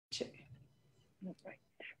Two. All right.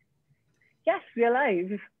 Yes, we're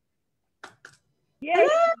live. Yay.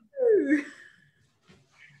 Hello.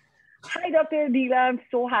 Hi, Dr. Adila. I'm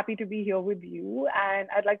so happy to be here with you, and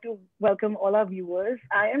I'd like to welcome all our viewers.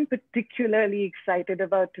 I am particularly excited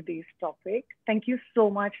about today's topic. Thank you so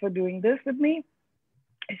much for doing this with me.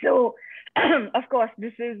 So, of course,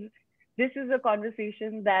 this is a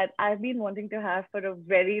conversation that I've been wanting to have for a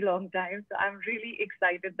very long time. So I'm really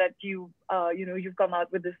excited that you've come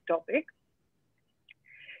out with this topic.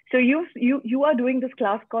 So you are doing this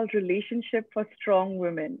class called Relationship for Strong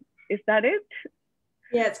Women. Is that it?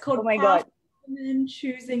 Yeah, it's called Oh my God. Powerful Women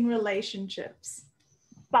Choosing Relationships.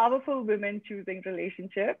 Powerful Women Choosing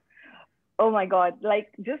Relationship. Oh my God. Like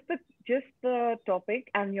just the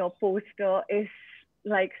topic and your poster is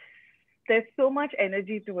like there's so much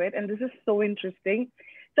energy to it, and this is so interesting.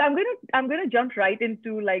 So I'm gonna jump right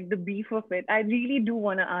into like the beef of it. I really do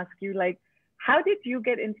want to ask you, like, how did you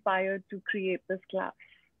get inspired to create this class?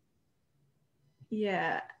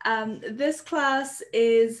 Yeah, this class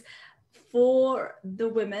is for the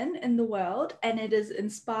women in the world, and it is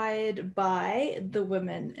inspired by the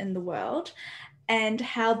women in the world. And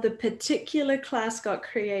how the particular class got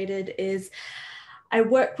created is I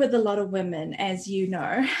work with a lot of women, as you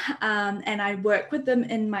know, and I work with them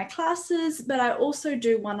in my classes, but I also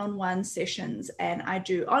do one-on-one sessions, and I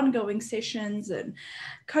do ongoing sessions and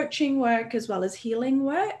coaching work as well as healing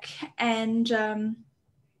work. And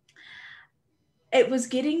it was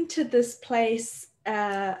getting to this place,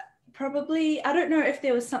 probably, I don't know if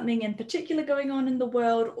there was something in particular going on in the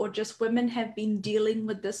world, or just women have been dealing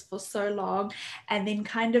with this for so long. And then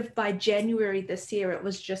kind of by January this year, it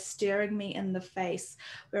was just staring me in the face,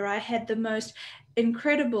 where I had the most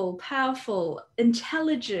incredible, powerful,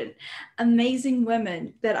 intelligent, amazing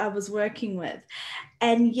women that I was working with.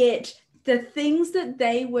 And yet the things that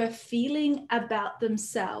they were feeling about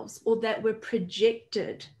themselves, or that were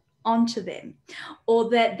projected onto them,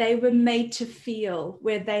 or that they were made to feel,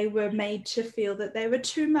 where they were made to feel that they were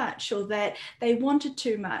too much, or that they wanted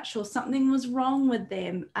too much, or something was wrong with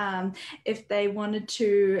them, if they wanted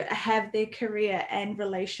to have their career and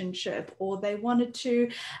relationship, or they wanted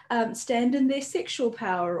to stand in their sexual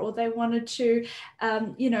power, or they wanted to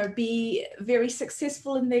be very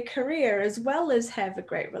successful in their career as well as have a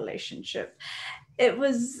great relationship.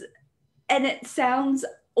 And it sounds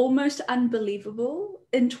almost unbelievable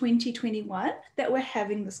in 2021 that we're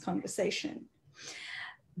having this conversation.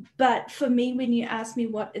 But for me, when you ask me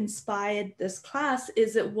what inspired this class,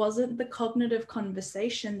 is it wasn't the cognitive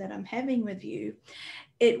conversation that I'm having with you.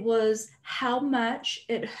 It was how much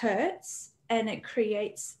it hurts, and it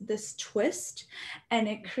creates this twist, and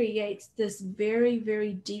it creates this very,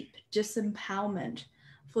 very deep disempowerment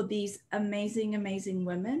for these amazing, amazing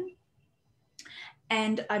women.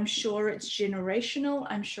 And I'm sure it's generational.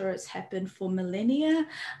 I'm sure it's happened for millennia.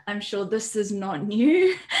 I'm sure this is not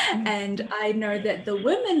new. And I know that the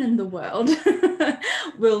women in the world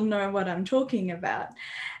will know what I'm talking about.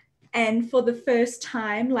 And for the first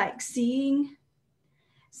time, like seeing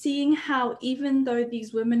how, even though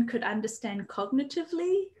these women could understand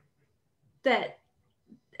cognitively that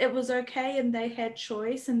it was okay and they had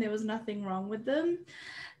choice and there was nothing wrong with them,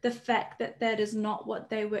 the fact that that is not what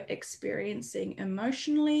they were experiencing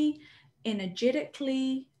emotionally,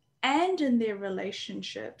 energetically, and in their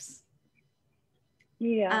relationships,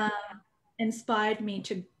 Yeah. inspired me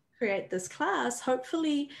to create this class,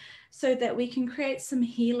 hopefully so that we can create some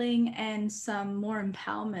healing and some more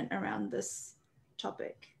empowerment around this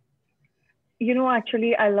topic.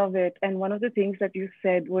 Actually, I love it. And one of the things that you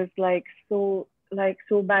said was so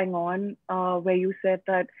bang on, where you said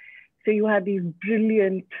that, so you had these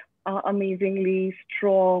brilliant, amazingly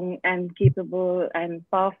strong and capable and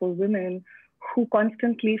powerful women who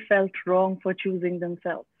constantly felt wrong for choosing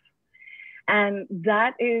themselves. And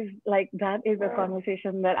that is a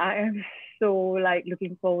conversation that I am so like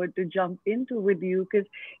looking forward to jump into with you, because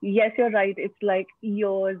yes, you're right, it's like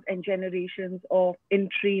years and generations of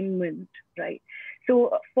entrainment, right?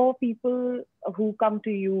 So for people who come to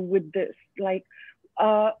you with this, like,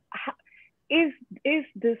 uh is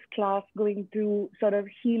this class going to sort of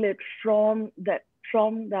heal it from that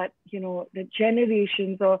the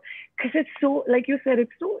generations, or because it's so, like you said,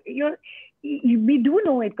 it's so we do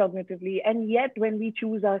know it cognitively, and yet when we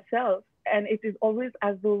choose ourselves, and it is always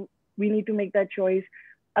as though we need to make that choice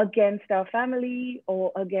against our family,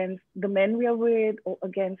 or against the men we are with, or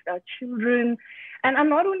against our children. And I'm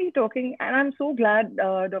not only talking, and I'm so glad,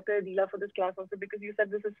 Dr. Adila, for this class also, because you said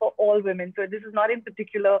this is for all women. So this is not in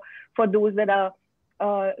particular for those that are,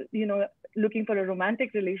 looking for a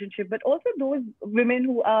romantic relationship, but also those women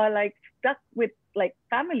who are like stuck with like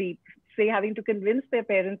family, say, having to convince their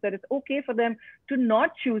parents that it's okay for them to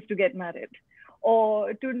not choose to get married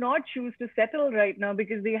or to not choose to settle right now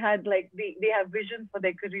because they had like they have vision for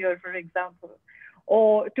their career, for example,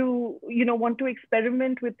 or to want to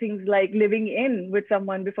experiment with things like living in with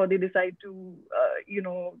someone before they decide to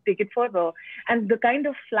take it further. And the kind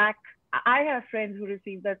of flack, I have friends who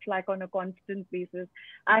receive that flack on a constant basis.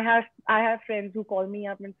 I have friends who call me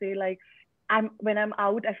up and say like, when I'm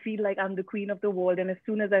out, I feel like I'm the queen of the world, and as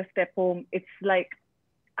soon as I step home, it's like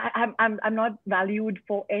I'm not valued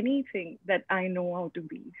for anything that I know how to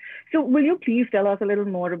be. So will you please tell us a little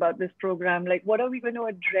more about this program? Like, what are we going to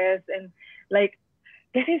address? And like,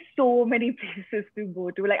 there is so many places to go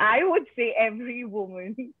to. Like, I would say every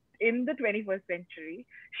woman in the 21st century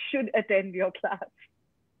should attend your class.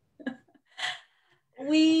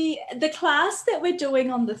 The class that we're doing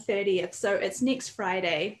on the 30th, so it's next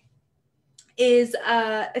Friday, is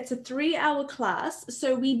it's a 3-hour class.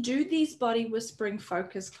 So we do these body whispering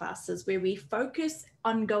focus classes where we focus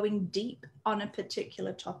on going deep on a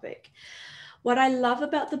particular topic. What I love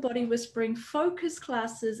about the body whispering focus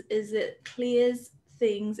classes is it clears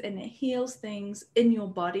things and it heals things in your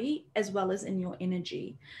body as well as in your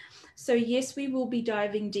energy. So yes, we will be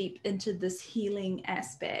diving deep into this healing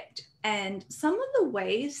aspect. And some of the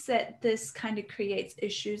ways that this kind of creates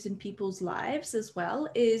issues in people's lives as well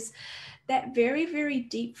is that very, very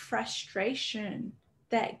deep frustration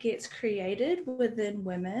that gets created within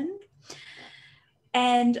women.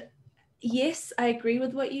 And yes, I agree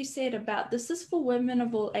with what you said about this is for women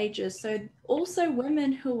of all ages. So also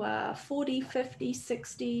women who are 40, 50,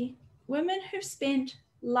 60, women who've spent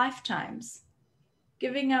lifetimes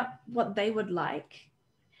giving up what they would like,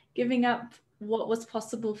 giving up what was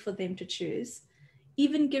possible for them to choose,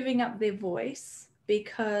 even giving up their voice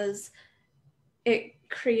because it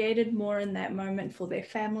created more in that moment for their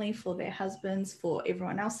family, for their husbands, for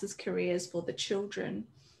everyone else's careers, for the children.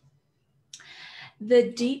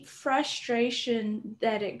 The deep frustration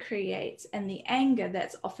that it creates and the anger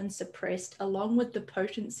that's often suppressed, along with the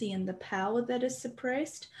potency and the power that is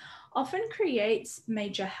suppressed, often creates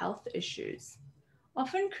major health issues,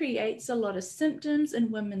 often creates a lot of symptoms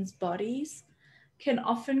in women's bodies, can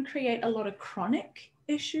often create a lot of chronic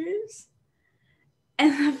issues.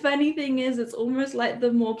 And the funny thing is, it's almost like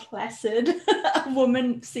the more placid a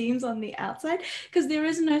woman seems on the outside, because there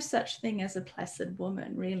is no such thing as a placid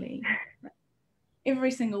woman, really.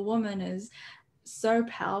 Every single woman is so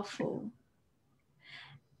powerful.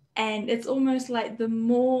 And it's almost like the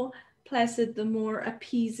more placid, the more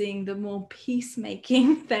appeasing, the more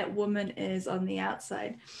peacemaking that woman is on the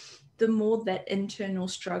outside, the more that internal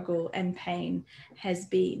struggle and pain has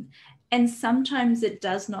been. And sometimes it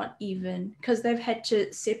does not even, because they've had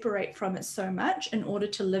to separate from it so much in order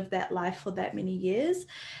to live that life for that many years,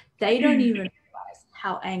 they don't even realize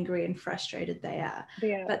how angry and frustrated they are.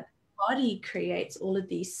 Yeah. But the body creates all of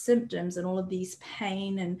these symptoms and all of these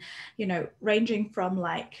pain, and ranging from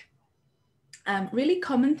like really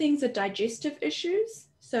common things are digestive issues.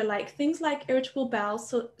 So like things like irritable bowel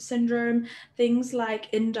syndrome, things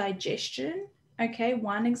like indigestion. Okay,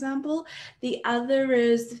 one example. The other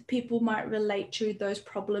is people might relate to those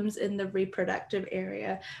problems in the reproductive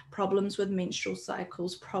area, problems with menstrual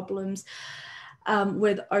cycles, problems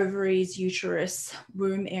with ovaries, uterus,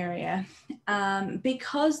 womb area,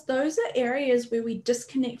 because those are areas where we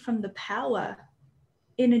disconnect from the power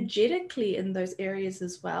energetically in those areas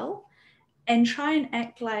as well, and try and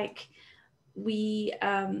act like we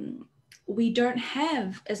don't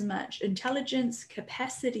have as much intelligence,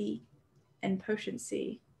 capacity, and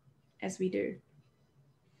potency as we do.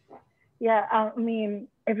 Yeah, I mean,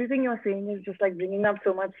 everything you're saying is just like bringing up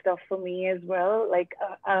so much stuff for me as well. Like,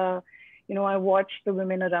 I watch the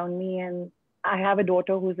women around me, and I have a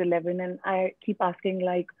daughter who's 11, and I keep asking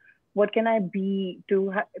like, what can I be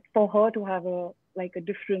for her to have a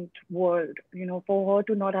different world, for her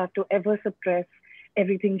to not have to ever suppress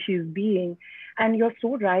everything she's being. And you're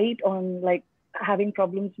so right on like having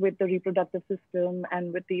problems with the reproductive system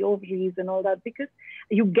and with the ovaries and all that, because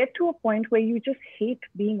you get to a point where you just hate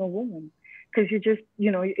being a woman, because you just,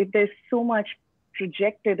 there's so much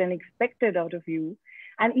projected and expected out of you.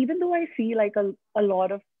 And even though I see like a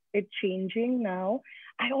lot of it changing now,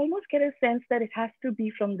 I almost get a sense that it has to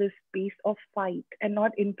be from this space of fight and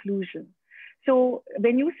not inclusion. So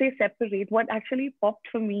when you say separate, what actually popped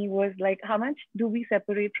for me was like, how much do we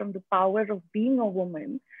separate from the power of being a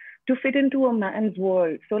woman to fit into a man's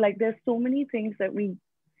world? So like, there's so many things that we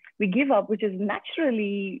give up, which is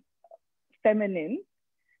naturally feminine,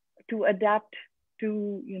 to adapt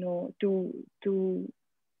to, to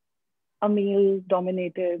a male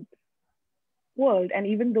dominated world. And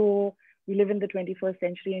even though we live in the 21st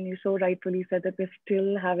century, and you so rightfully said that we're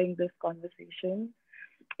still having this conversation.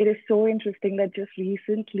 It is so interesting that just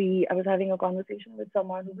recently I was having a conversation with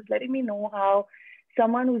someone who was letting me know how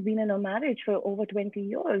someone who's been in a marriage for over 20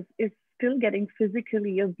 years is still getting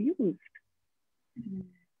physically abused,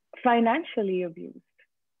 financially abused.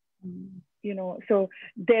 So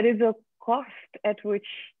there is a cost at which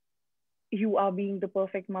you are being the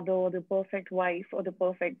perfect mother or the perfect wife or the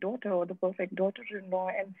perfect daughter or the perfect daughter-in-law.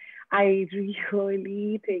 And I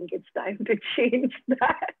really think it's time to change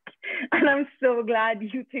that. And I'm so glad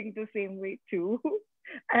you think the same way too.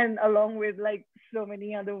 And along with like so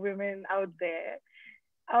many other women out there.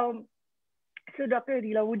 So Dr.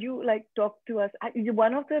 Adila, would you like talk to us?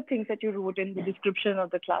 One of the things that you wrote in the description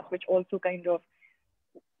of the class, which also kind of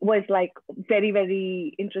was like very,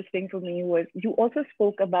 very interesting for me, was you also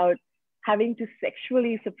spoke about having to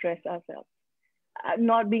sexually suppress ourselves,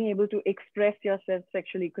 not being able to express yourself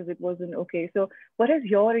sexually because it wasn't okay. So what has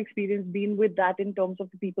your experience been with that in terms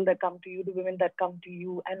of the people that come to you, the women that come to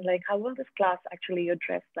you, and like how will this class actually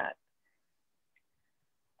address that?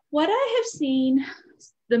 What I have seen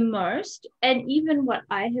the most, and even what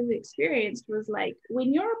I have experienced, was like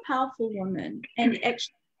when you're a powerful woman, and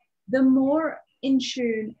actually the more in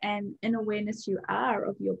tune and in awareness you are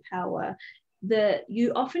of your power,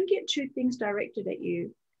 you often get two things directed at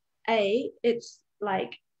you. It's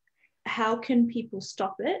like, how can people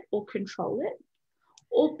stop it or control it?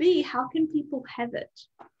 Or B, how can people have it?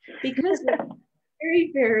 Because it's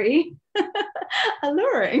very, very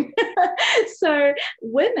alluring. So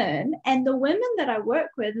women, and the women that I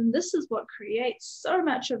work with, and this is what creates so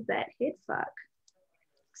much of that head fuck,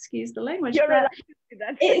 excuse the language, but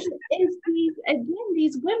it's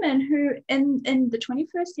these women who in the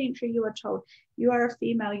 21st century, you are told you are a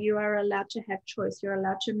female, you are allowed to have choice, you're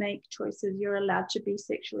allowed to make choices, you're allowed to be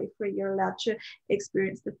sexually free, you're allowed to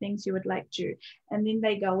experience the things you would like to. And then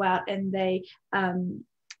they go out and they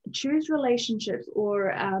choose relationships,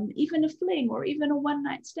 or even a fling, or even a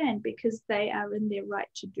one-night stand, because they are in their right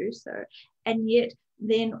to do so. And yet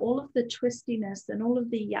then all of the twistiness and all of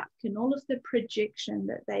the yuck and all of the projection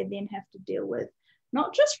that they then have to deal with,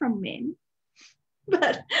 not just from men,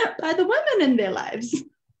 but by the women in their lives,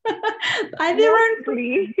 by their own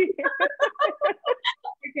friends.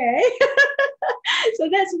 Okay. So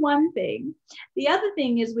that's one thing. The other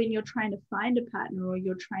thing is when you're trying to find a partner, or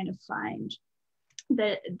you're trying to find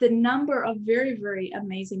the number of very, very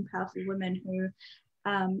amazing, powerful women who,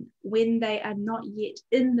 when they are not yet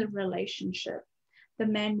in the relationship, the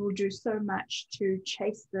man will do so much to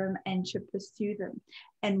chase them and to pursue them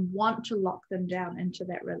and want to lock them down into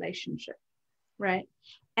that relationship, right?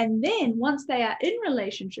 And then once they are in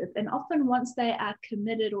relationship, and often once they are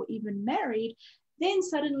committed or even married, then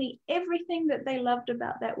suddenly everything that they loved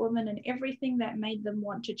about that woman and everything that made them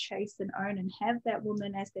want to chase and own and have that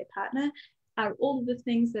woman as their partner are all the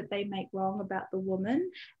things that they make wrong about the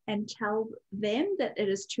woman, and tell them that it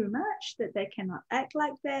is too much, that they cannot act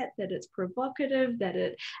like that it's provocative, that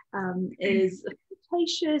it is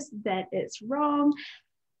flirtatious, that it's wrong.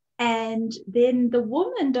 And then the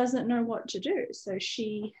woman doesn't know what to do. So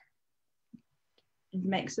she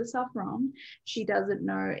makes herself wrong. She doesn't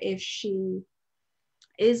know if she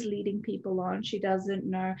is leading people on. She doesn't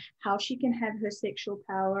know how she can have her sexual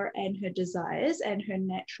power and her desires and her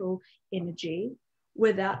natural energy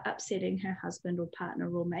without upsetting her husband or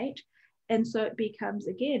partner or mate. And so it becomes,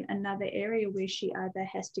 again, another area where she either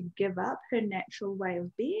has to give up her natural way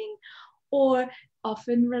of being, or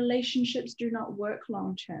often relationships do not work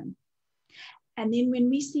long term. And then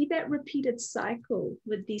when we see that repeated cycle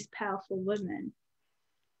with these powerful women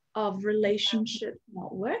of relationships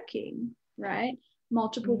not working, right?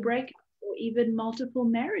 Multiple breakups or even multiple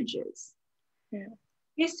marriages. Yeah.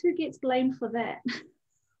 Guess who gets blamed for that?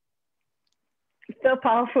 The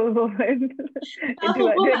powerful woman. Do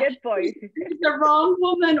I get point? The wrong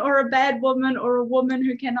woman, or a bad woman, or a woman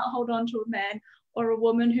who cannot hold on to a man, or a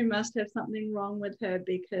woman who must have something wrong with her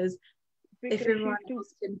because if everyone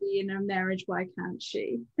else can be in a marriage, why can't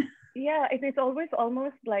she? Yeah, it's always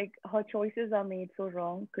almost like her choices are made so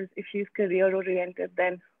wrong, because if she's career oriented,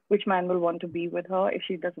 then which man will want to be with her if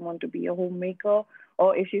she doesn't want to be a homemaker?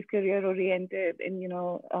 Or if she's career oriented and,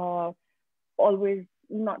 always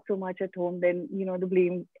not so much at home, then, the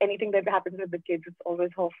blame, anything that happens with the kids, it's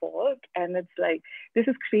always her fault. And it's like, this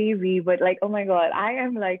is crazy, but like, oh my God, I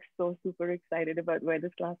am like so super excited about where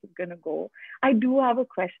this class is going to go. I do have a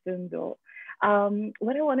question though.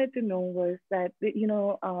 What I wanted to know was that,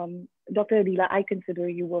 Dr. Adila, I consider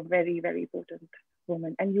you a very, very potent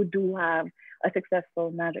woman, and you do have a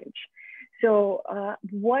successful marriage. So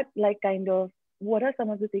what are some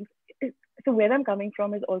of the things, so where I'm coming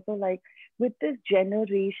from is also like with this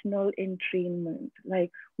generational entrainment,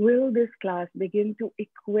 like will this class begin to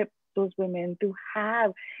equip those women to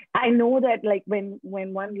have, I know that like when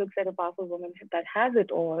one looks at a powerful woman that has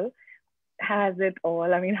it all, has it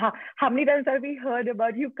all. I mean, how many times have we heard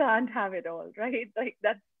about you can't have it all, right? Like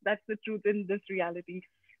that's the truth in this reality.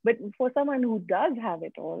 But for someone who does have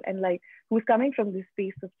it all and like who's coming from this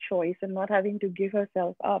space of choice and not having to give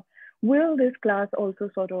herself up, will this class also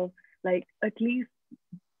sort of like at least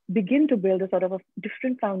begin to build a sort of a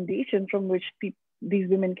different foundation from which these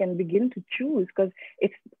women can begin to choose? Because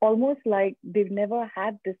it's almost like they've never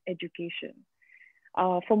had this education.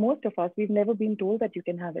 For most of us, we've never been told that you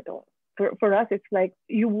can have it all. For us, it's like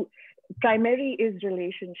primary is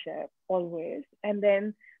relationship always. And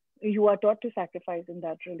then you are taught to sacrifice in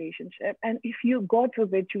that relationship. And if you, God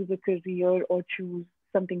forbid, choose a career or choose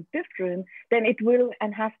something different, then it will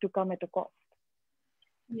and has to come at a cost.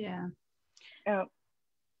 Yeah.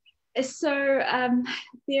 So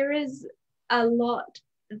there is a lot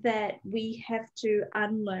that we have to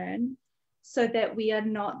unlearn so that we are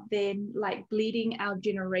not then like bleeding our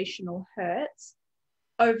generational hurts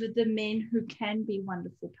over the men who can be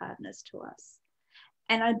wonderful partners to us.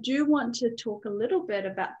 And I do want to talk a little bit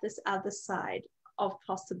about this other side of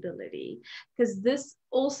possibility, because this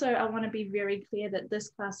also, I want to be very clear that this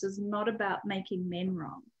class is not about making men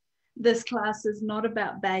wrong. This class is not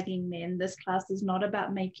about bagging men. This class is not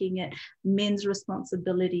about making it men's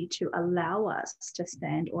responsibility to allow us to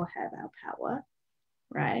stand or have our power,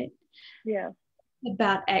 right? Yeah.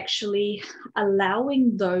 About actually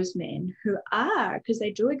allowing those men who are, because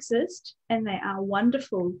they do exist and they are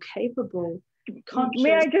wonderful, capable, conscious.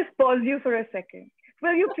 May I just pause you for a second?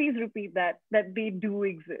 Will you please repeat that they do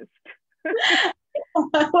exist?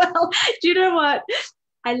 Well, do you know what?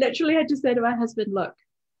 I literally had to say to my husband, look,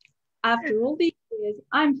 after all these years,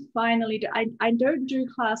 I'm finally, I don't do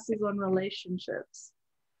classes on relationships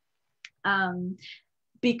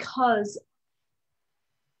because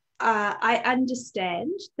I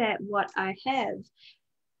understand that what I have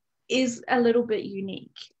is a little bit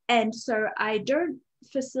unique. And so I don't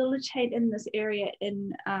facilitate in this area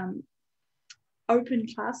in open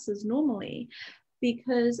classes normally,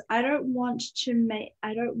 because I don't want to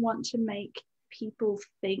make people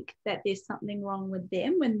think that there's something wrong with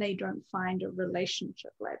them when they don't find a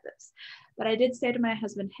relationship like this. But I did say to my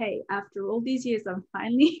husband, hey, after all these years, I'm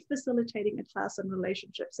finally facilitating a class on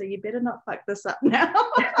relationships, so you better not fuck this up now.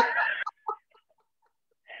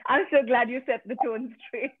 I'm so glad you set the tone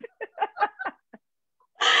straight.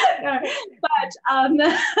 No,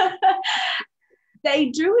 but they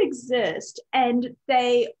do exist, and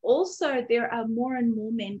there are more and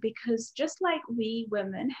more men, because just like we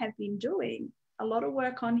women have been doing a lot of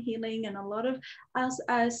work on healing, and a lot of us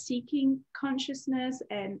are seeking consciousness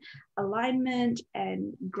and alignment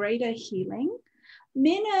and greater healing,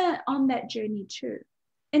 men are on that journey too,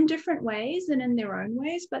 in different ways and in their own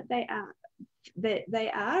ways, but they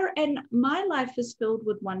are. And my life is filled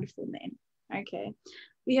with wonderful men. Okay,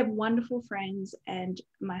 we have wonderful friends, and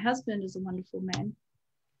my husband is a wonderful man.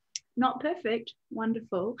 Not perfect,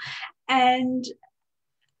 wonderful. And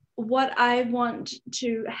what I want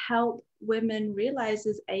to help women realize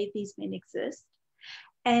is these men exist,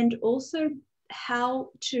 and also how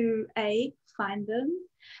to find them,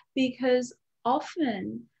 because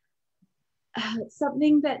often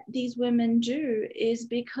something that these women do is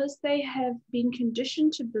because they have been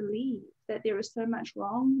conditioned to believe that there is so much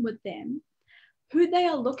wrong with them, who they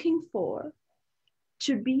are looking for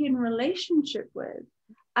to be in relationship with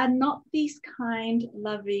are not these kind,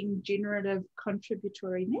 loving, generative,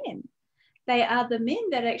 contributory men. They are the men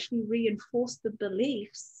that actually reinforce the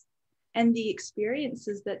beliefs and the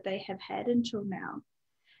experiences that they have had until now.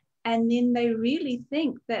 And then they really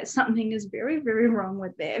think that something is very, very wrong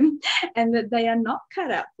with them, and that they are not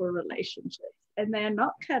cut out for relationships, and they are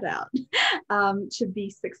not cut out to be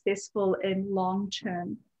successful in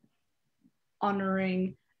long-term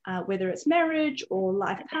honoring, whether it's marriage or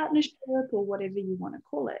life partnership or whatever you want to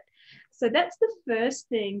call it. So that's the first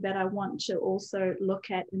thing that I want to also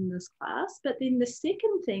look at in this class. But then the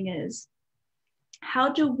second thing is, how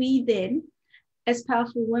do we then, as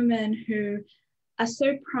powerful women who are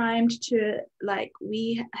so primed to, like,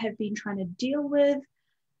 we have been trying to deal with,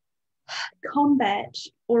 combat,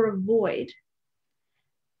 or avoid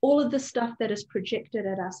all of the stuff that is projected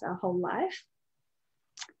at us our whole life,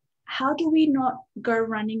 how do we not go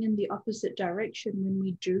running in the opposite direction when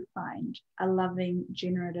we do find a loving,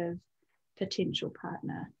 generative, potential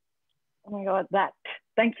partner? Oh my God,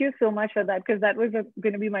 thank you so much for that, because that was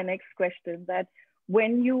going to be my next question, that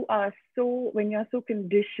when you're so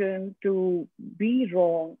conditioned to be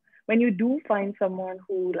wrong, when you do find someone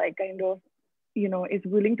who like kind of, is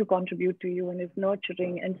willing to contribute to you and is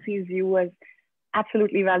nurturing and sees you as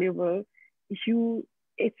absolutely valuable, you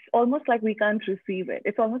it's almost like we can't receive it.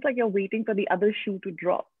 It's almost like you're waiting for the other shoe to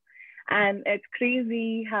drop. And it's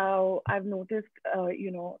crazy how I've noticed,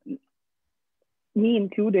 me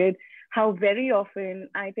included, how very often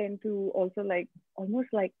I tend to also like almost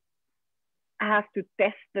like I have to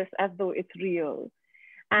test this as though it's real,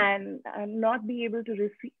 and not be able to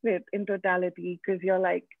receive it in totality because you're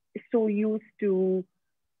like so used to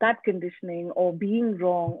that conditioning or being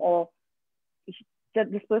wrong, or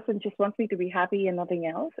that this person just wants me to be happy and nothing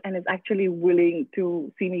else, and is actually willing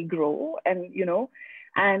to see me grow. And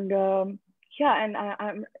and yeah, and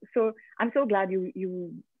I'm so glad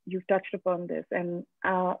you've touched upon this. And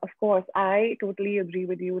of course, I totally agree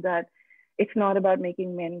with you that it's not about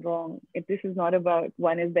making men wrong. This is not about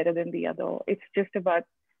one is better than the other. It's just about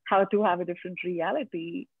how to have a different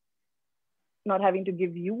reality, not having to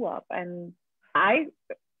give you up. And I,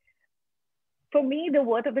 for me, the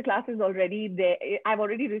worth of the class is already there. I've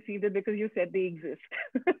already received it because you said they exist.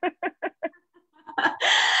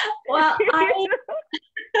 Well,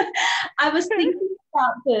 I was thinking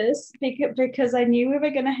about this because I knew we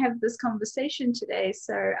were going to have this conversation today.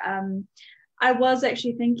 So I was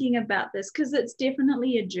actually thinking about this because it's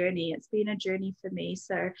definitely a journey. It's been a journey for me.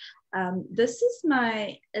 So this is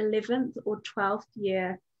my 11th or 12th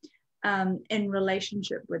year in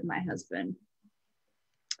relationship with my husband.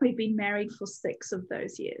 We've been married for 6 of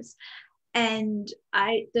those years. And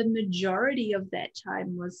the majority of that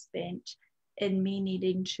time was spent in me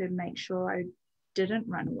needing to make sure I didn't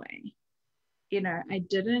run away. I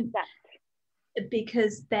didn't,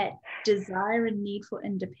 because that desire and need for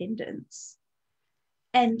independence.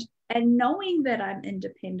 And knowing that I'm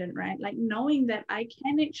independent, right? Like knowing that I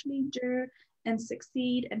can actually do and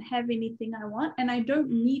succeed and have anything I want, and I don't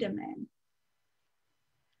need a man.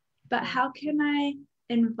 But how can I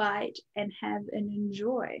invite and have and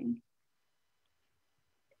enjoy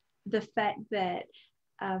the fact that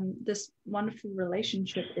this wonderful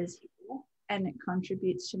relationship is here and it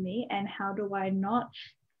contributes to me? And how do I not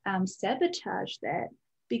sabotage that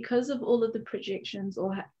because of all of the projections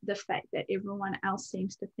or the fact that everyone else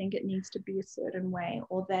seems to think it needs to be a certain way,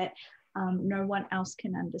 or that no one else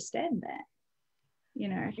can understand that,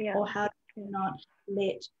 or how do you not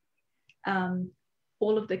let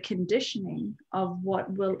all of the conditioning of what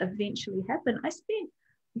will eventually happen. I spent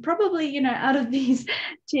probably, out of these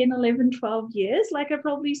 10, 11, 12 years, like I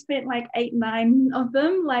probably spent like 8, 9 of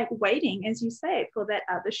them like waiting, as you say, for that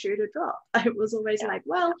other shoe to drop. I was always like,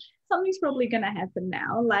 well, something's probably going to happen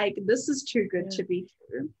now. Like, this is too good to be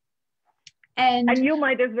true. And you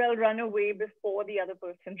might as well run away before the other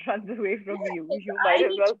person runs away from you. You might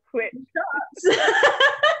as well quit.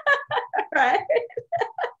 Right.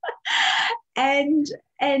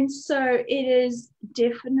 And so it is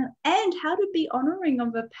definite. And how to be honoring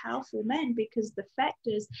of a powerful man, because the fact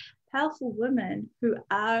is, powerful women who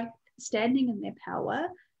are standing in their power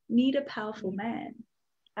need a powerful man.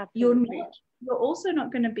 Absolutely. You're also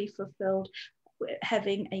not going to be fulfilled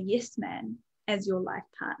having a yes man as your life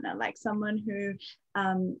partner, like someone who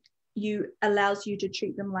allows you to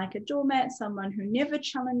treat them like a doormat, someone who never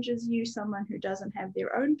challenges you, someone who doesn't have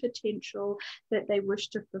their own potential that they wish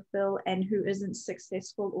to fulfill, and who isn't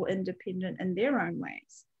successful or independent in their own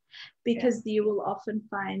ways. Because you will often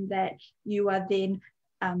find that you are then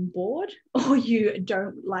bored, or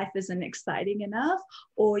life isn't exciting enough,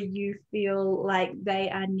 or you feel like they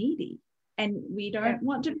are needy, and we don't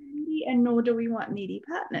want to be needy, and nor do we want needy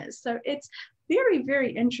partners. So it's very,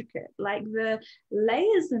 very intricate. Like, the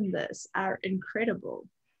layers in this are incredible.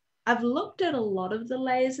 I've looked at a lot of the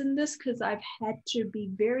layers in this because I've had to be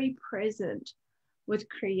very present with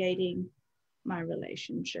creating my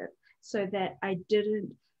relationship so that I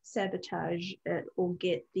didn't sabotage it or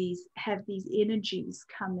have these energies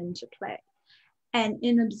come into play. And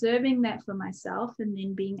in observing that for myself, and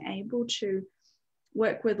then being able to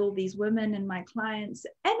work with all these women and my clients,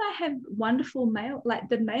 and I have wonderful male, like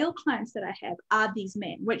the male clients that I have are these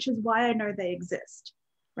men, which is why I know they exist,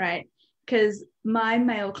 right? Because my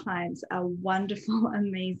male clients are wonderful,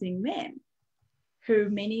 amazing men who,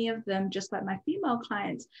 many of them, just like my female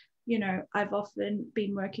clients, I've often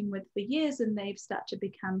been working with for years, and they've started to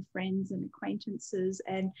become friends and acquaintances,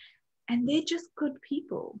 and they're just good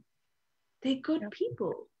people. They're good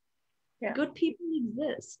people. Yeah. Good people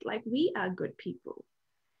exist. Like, we are good people,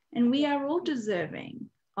 and we are all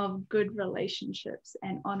deserving of good relationships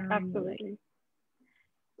and honoring relationships.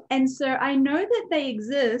 And so I know that they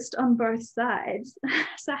exist on both sides.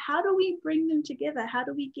 So how do we bring them together? How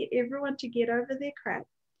do we get everyone to get over their crap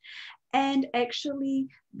and actually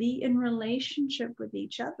be in relationship with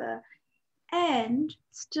each other and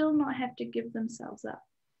still not have to give themselves up.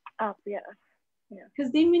 Yeah.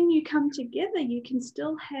 Because then when you come together, you can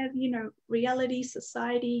still have, reality,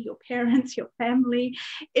 society, your parents, your family,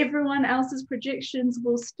 everyone else's projections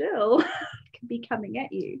will still be coming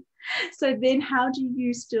at you. So then how do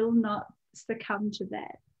you still not succumb to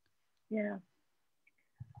that? Yeah.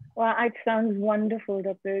 Well, it sounds wonderful,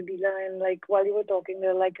 Dr. Adila. And like while you were talking,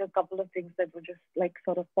 there are like a couple of things that were just like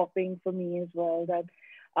sort of popping for me as well. That,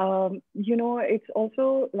 it's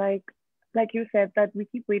also like you said, that we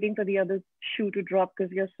keep waiting for the other shoe to drop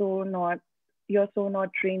because you're so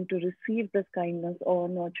not trained to receive this kindness or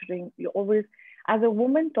nurturing. You're always, as a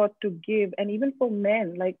woman, taught to give, and even for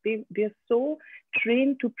men, like they're so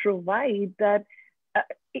trained to provide that. Uh,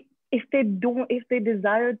 if they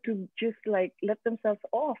desire to just like let themselves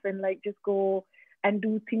off and like just go and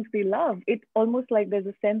do things they love, it's almost like there's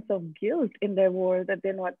a sense of guilt in their world that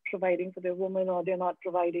they're not providing for their woman or they're not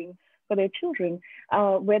providing for their children,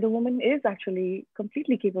 where the woman is actually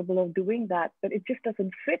completely capable of doing that, but it just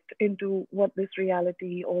doesn't fit into what this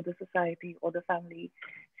reality or the society or the family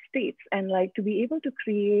states. And like to be able to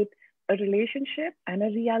create a relationship and a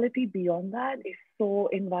reality beyond that is so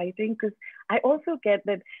inviting, because I also get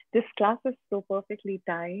that this class is so perfectly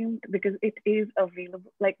timed because it is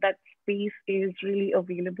available, like that space is really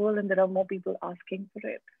available and there are more people asking for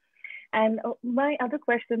it. And my other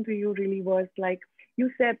question to you really was like, you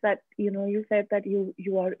said that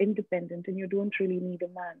you are independent and you don't really need a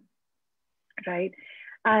man, right?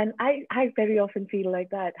 And I very often feel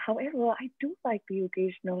like that. However, I do like the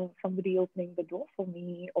occasional somebody opening the door for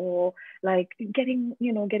me, or like getting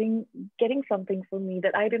something for me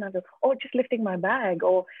that I didn't have to, or just lifting my bag,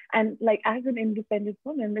 or and like as an independent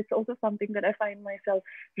woman, it's also something that I find myself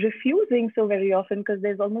refusing so very often because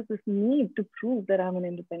there's almost this need to prove that I'm an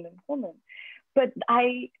independent woman. But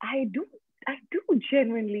I do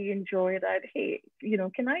genuinely enjoy that. Hey,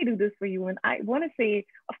 can I do this for you? And I want to say,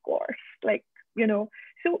 of course, like,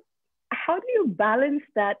 so how do you balance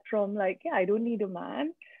that from like, yeah, I don't need a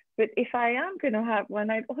man, but if I am going to have one,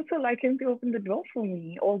 I'd also like him to open the door for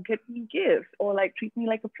me or get me gifts or like treat me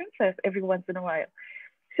like a princess every once in a while.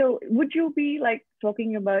 So would you be like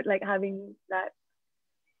talking about like having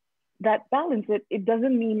that balance? It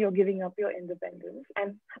doesn't mean you're giving up your independence,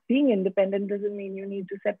 and being independent doesn't mean you need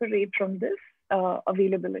to separate from this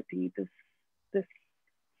availability, this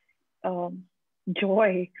um,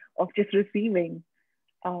 joy of just receiving.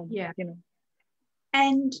 Yeah. You know.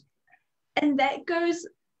 And that goes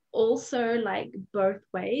also like both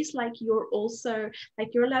ways. Like you're also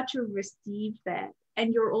like you're allowed to receive that,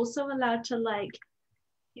 and you're also allowed to like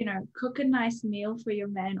cook a nice meal for your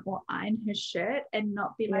man or iron his shirt and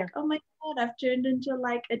not be like, oh my God, I've turned into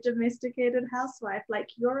like a domesticated housewife. Like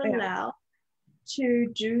you're allowed to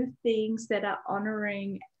do things that are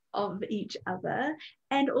honoring of each other.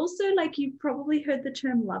 And also, like, you've probably heard the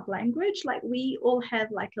term love language. Like we all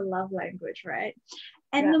have like a love language, right?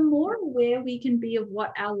 And the more aware we can be of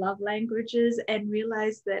what our love language is and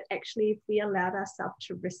realize that actually if we allowed ourselves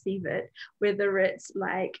to receive it, whether it's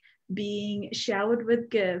like being showered with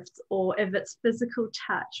gifts, or if it's physical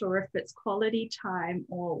touch, or if it's quality time,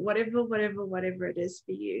 or whatever it is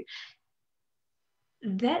for you,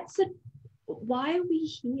 why are we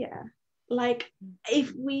here? Like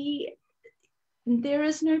there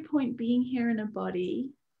is no point being here in a body,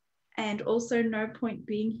 and also no point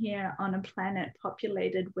being here on a planet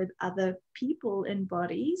populated with other people in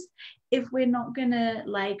bodies if we're not gonna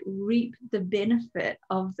like reap the benefit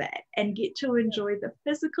of that and get to enjoy the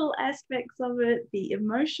physical aspects of it, the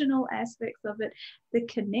emotional aspects of it, the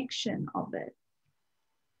connection of it.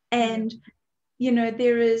 And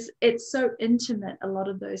it's so intimate, a lot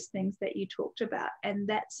of those things that you talked about, and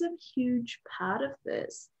that's a huge part of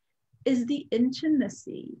this, is the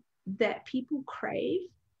intimacy that people crave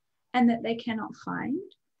and that they cannot find.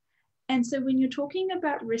 And so when you're talking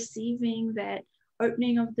about receiving that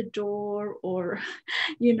opening of the door, or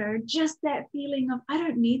just that feeling of I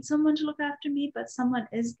don't need someone to look after me, but someone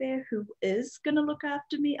is there who is going to look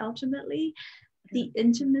after me ultimately, the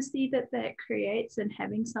intimacy that creates, and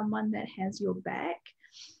having someone that has your back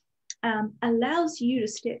allows you to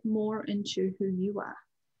step more into who you are.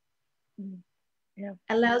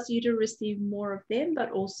 Allows you to receive more of them,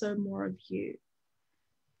 but also more of you.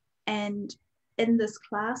 And in this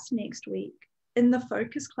class next week, in the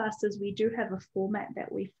focus classes, we do have a format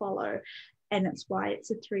that we follow, and it's why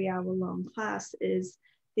it's a 3-hour-long class. Is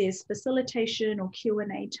there's facilitation or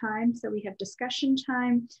Q&A time, so we have discussion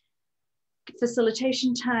time,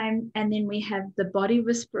 facilitation time, and then we have the body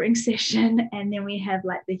whispering session, and then we have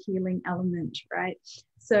like the healing element, right?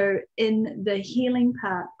 So in the healing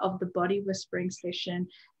part of the body whispering session,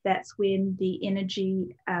 that's when the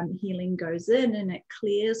energy healing goes in, and it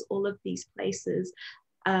clears all of these places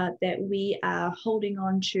that we are holding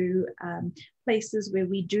on to, places where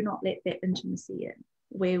we do not let that intimacy in,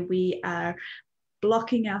 where we are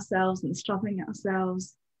blocking ourselves and stopping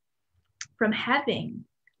ourselves from having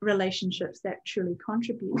relationships that truly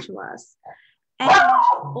contribute to us. And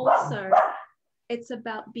also, it's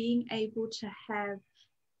about being able to have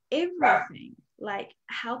everything. Like,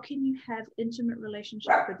 how can you have intimate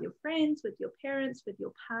relationships with your friends, with your parents, with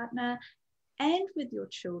your partner, and with your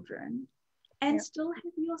children, and still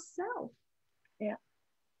have yourself?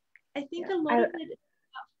 I think a lot of it is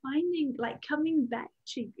about finding, like, coming back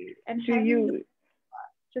to you and having you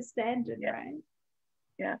to stand in, right?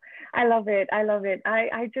 Yeah, I love it. I love it.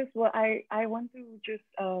 I want to just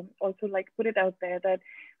also like put it out there that,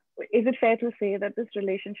 is it fair to say that this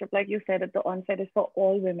relationship, like you said at the onset, is for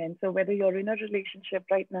all women? So whether you're in a relationship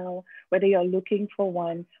right now, whether you're looking for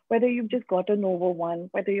one, whether you've just gotten over one,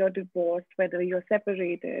 whether you're divorced, whether you're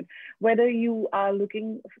separated, whether you are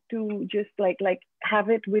looking to just like have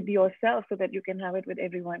it with yourself so that you can have it with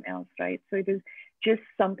everyone else, right? So it is just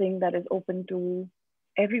something that is open to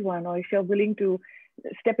everyone, or if you're willing to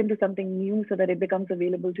step into something new so that it becomes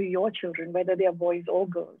available to your children, whether they are boys or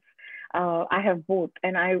girls. I have both,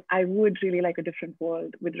 and I would really like a different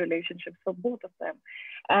world with relationships for both of them.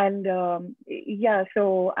 And yeah,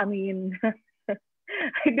 so I mean,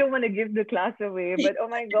 I don't want to give the class away, but oh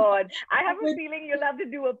my God, I have a feeling you'll have to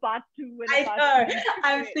do a part 2 and a part 3.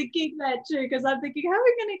 I'm thinking that too, because I'm thinking, how are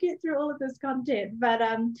we going to get through all of this content? But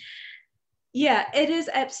yeah, it is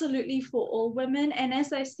absolutely for all women. And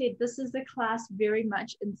as I said, this is a class very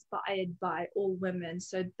much inspired by all women.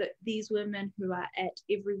 So that these women who are at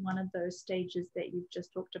every one of those stages that you've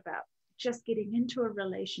just talked about, just getting into a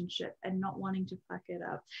relationship and not wanting to fuck it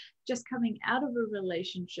up, just coming out of a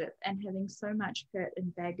relationship and having so much hurt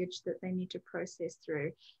and baggage that they need to process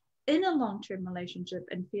through in a long-term relationship,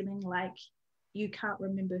 and feeling like you can't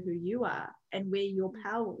remember who you are and where your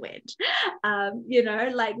power went. You know,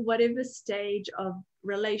 like whatever stage of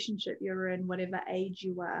relationship you're in, whatever age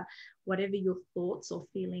you are, whatever your thoughts or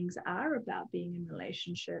feelings are about being in a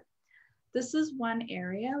relationship, this is one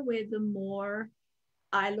area where the more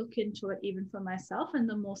I look into it, even for myself, and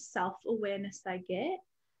the more self-awareness I get,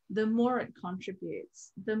 the more it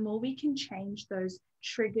contributes, the more we can change those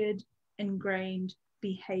triggered, ingrained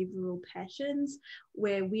behavioral patterns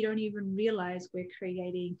where we don't even realize we're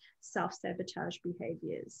creating self-sabotage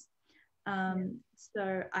behaviors.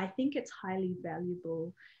 So I think it's highly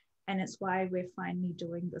valuable, and it's why we're finally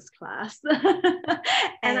doing this class.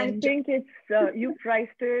 And I think it's you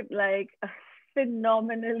priced it like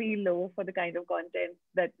phenomenally low for the kind of content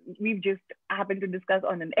that we've just happened to discuss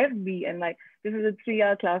on an FB, and like this is a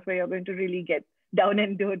 3-hour class where you're going to really get down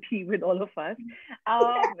and dirty with all of us.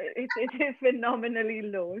 It is phenomenally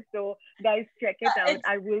low. So guys, check it out.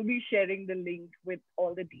 I will be sharing the link with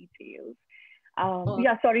all the details.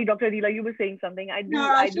 Yeah, sorry, Dr. Leela, you were saying something. I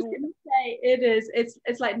was just going to say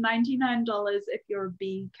it's like $99 if you're a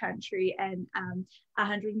B country, and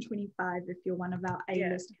 $125 if you're one of our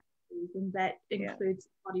A-list countries, and that includes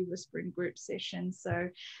body whispering group sessions. So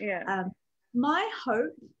my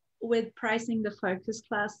hope with pricing the focus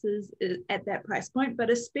classes at that price point,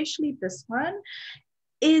 but especially this one,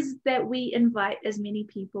 is that we invite as many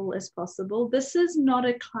people as possible. This is not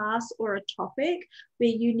a class or a topic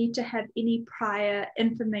where you need to have any prior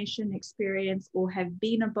information, experience, or have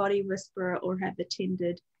been a body whisperer or have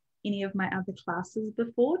attended any of my other classes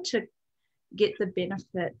before to get the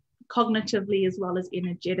benefit cognitively as well as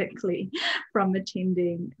energetically from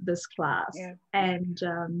attending this class. And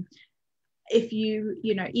if you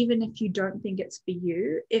know, even if you don't think it's for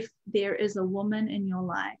you, if there is a woman in your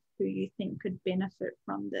life who you think could benefit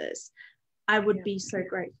from this, I would be so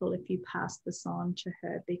grateful if you pass this on to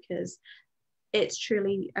her, because it's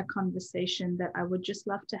truly a conversation that I would just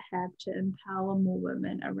love to have to empower more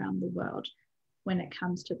women around the world when it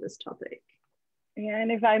comes to this topic. Yeah,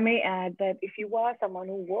 and if I may add that if you are someone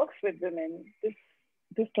who works with women,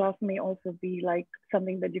 this class may also be like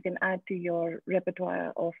something that you can add to your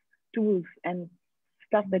repertoire of tools and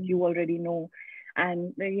stuff that you already know.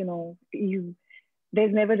 And you know,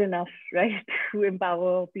 there's never enough, right, to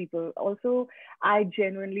empower people. Also, I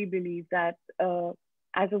genuinely believe that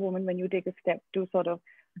as a woman, when you take a step to sort of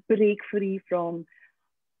break free from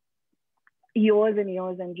years and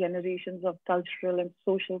years and generations of cultural and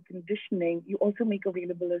social conditioning, you also make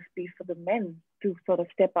available a space for the men to sort of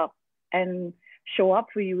step up and show up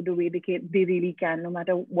for you the way they really can, no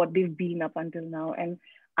matter what they've been up until now. And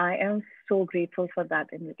I am so grateful for that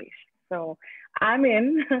invitation. So I'm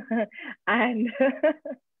in and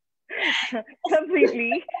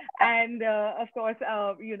completely. And of course,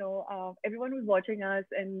 everyone who's watching us,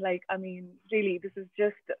 and like, I mean, really, this is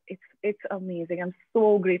just, it's amazing. I'm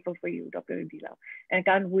so grateful for you, Dr. Adila, and I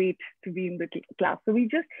can't wait to be in the class. So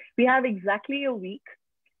we have exactly a week,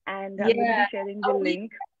 and I'm going to be sharing the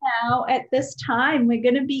link. Now at this time, we're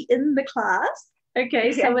going to be in the class.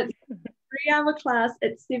 Okay, so it's a 3-hour class.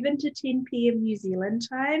 It's 7 to 10 p.m. New Zealand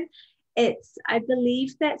time. It's, I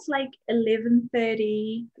believe that's like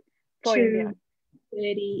 11:30 to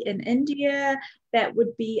 30 in India. That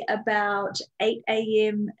would be about 8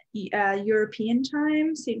 a.m. European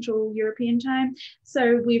time, Central European time.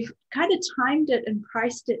 So we've kind of timed it and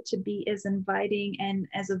priced it to be as inviting and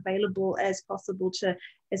as available as possible to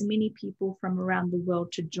as many people from around the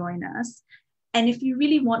world to join us. And if you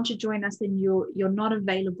really want to join us and you're not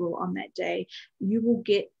available on that day, you will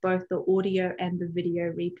get both the audio and the video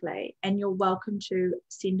replay. And you're welcome to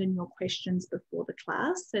send in your questions before the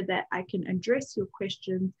class so that I can address your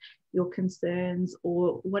questions, your concerns,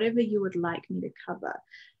 or whatever you would like me to cover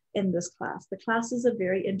in this class. The classes are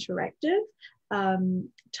very interactive,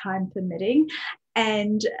 time permitting.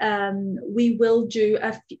 And we will do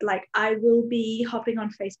I will be hopping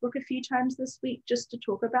on Facebook a few times this week just to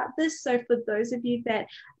talk about this. So for those of you that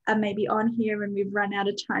are maybe on here and we've run out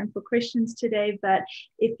of time for questions today, but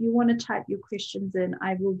if you want to type your questions in,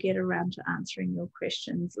 I will get around to answering your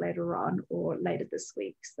questions later on or later this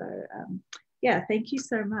week. So yeah, thank you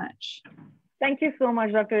so much. Thank you so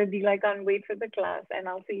much, Dr. Adila. I can't wait for the class, and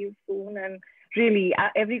I'll see you soon. And really,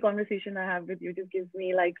 every conversation I have with you just gives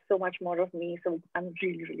me like so much more of me. So I'm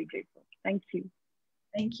really, really grateful. Thank you.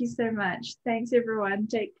 Thank you so much. Thanks, everyone.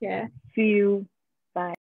 Take care. See you. Bye.